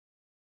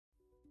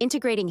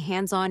Integrating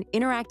hands-on,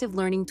 interactive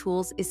learning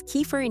tools is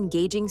key for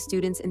engaging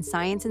students in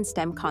science and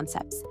STEM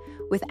concepts.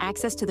 With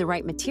access to the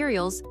right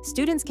materials,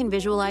 students can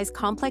visualize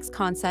complex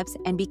concepts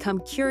and become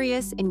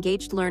curious,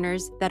 engaged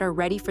learners that are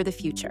ready for the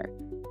future.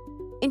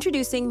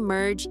 Introducing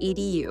Merge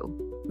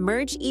EDU.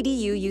 Merge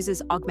EDU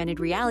uses augmented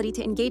reality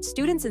to engage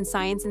students in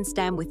science and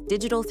STEM with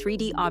digital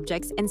 3D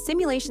objects and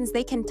simulations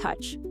they can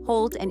touch,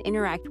 hold, and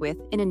interact with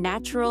in a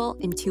natural,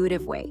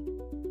 intuitive way.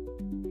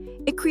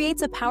 It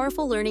creates a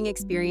powerful learning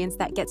experience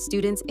that gets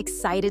students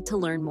excited to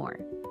learn more.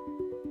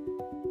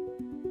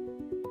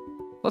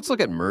 Let's look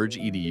at Merge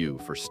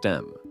EDU for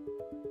STEM.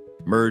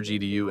 Merge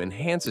EDU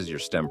enhances your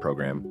STEM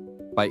program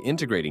by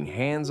integrating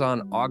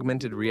hands-on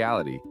augmented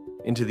reality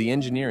into the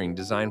engineering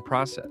design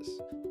process,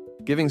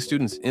 giving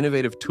students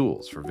innovative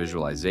tools for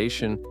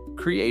visualization,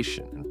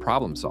 creation, and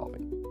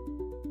problem-solving.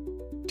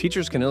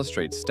 Teachers can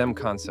illustrate STEM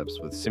concepts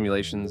with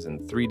simulations and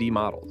 3D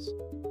models.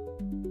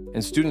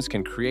 And students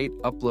can create,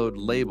 upload,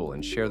 label,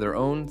 and share their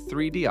own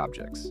 3D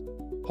objects,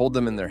 hold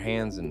them in their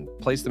hands, and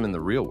place them in the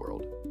real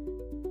world.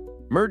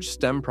 Merge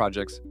STEM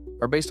projects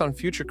are based on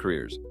future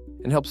careers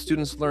and help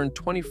students learn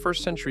 21st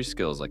century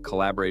skills like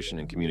collaboration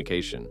and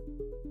communication,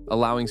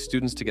 allowing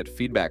students to get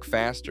feedback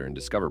faster and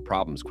discover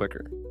problems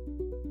quicker.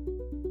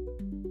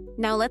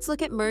 Now let's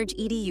look at Merge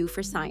EDU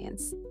for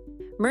science.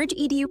 Merge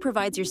EDU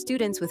provides your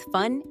students with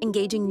fun,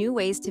 engaging new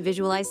ways to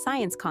visualize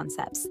science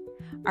concepts.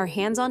 Our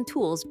hands-on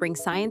tools bring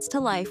science to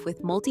life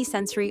with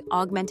multi-sensory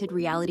augmented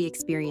reality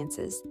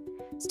experiences.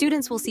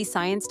 Students will see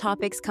science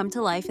topics come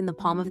to life in the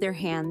palm of their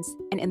hands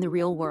and in the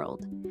real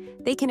world.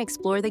 They can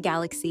explore the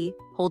galaxy,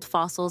 hold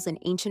fossils and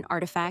ancient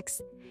artifacts,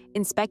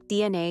 inspect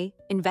DNA,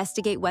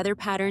 investigate weather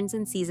patterns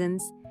and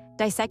seasons,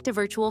 dissect a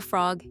virtual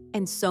frog,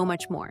 and so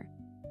much more.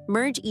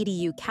 Merge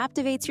EDU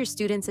captivates your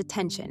students'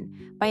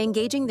 attention by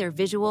engaging their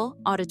visual,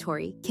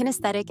 auditory,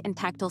 kinesthetic, and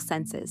tactile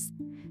senses.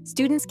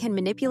 Students can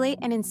manipulate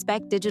and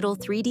inspect digital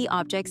 3D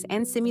objects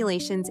and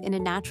simulations in a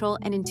natural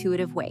and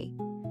intuitive way.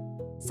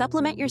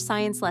 Supplement your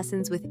science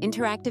lessons with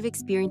interactive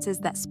experiences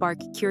that spark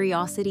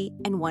curiosity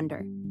and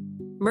wonder.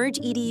 Merge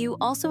EDU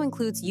also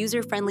includes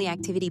user-friendly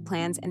activity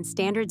plans and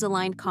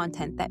standards-aligned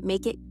content that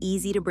make it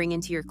easy to bring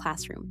into your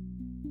classroom.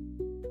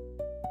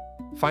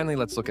 Finally,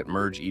 let's look at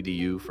Merge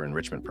EDU for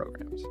enrichment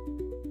programs.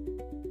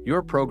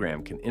 Your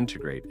program can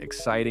integrate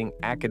exciting,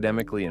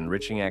 academically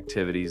enriching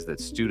activities that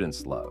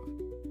students love.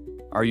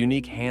 Our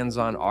unique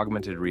hands-on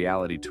augmented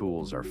reality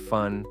tools are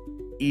fun,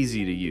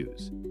 easy to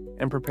use,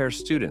 and prepare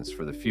students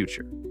for the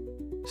future.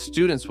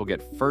 Students will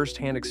get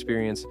first-hand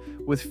experience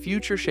with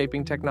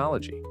future-shaping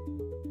technology,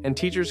 and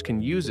teachers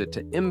can use it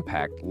to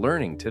impact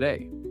learning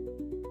today.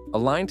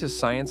 Aligned to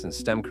science and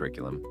STEM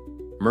curriculum,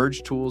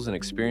 Merge tools and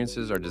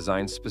experiences are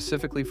designed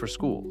specifically for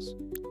schools,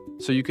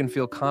 so you can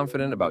feel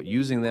confident about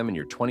using them in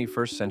your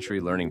 21st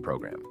century learning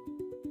program.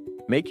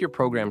 Make your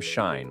program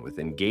shine with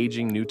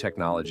engaging new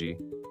technology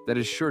that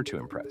is sure to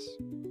impress.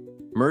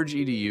 Merge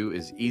EDU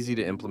is easy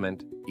to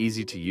implement,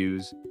 easy to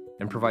use,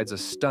 and provides a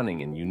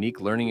stunning and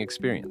unique learning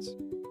experience.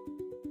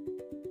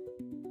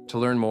 To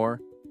learn more,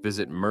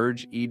 visit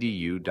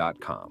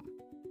mergeedu.com.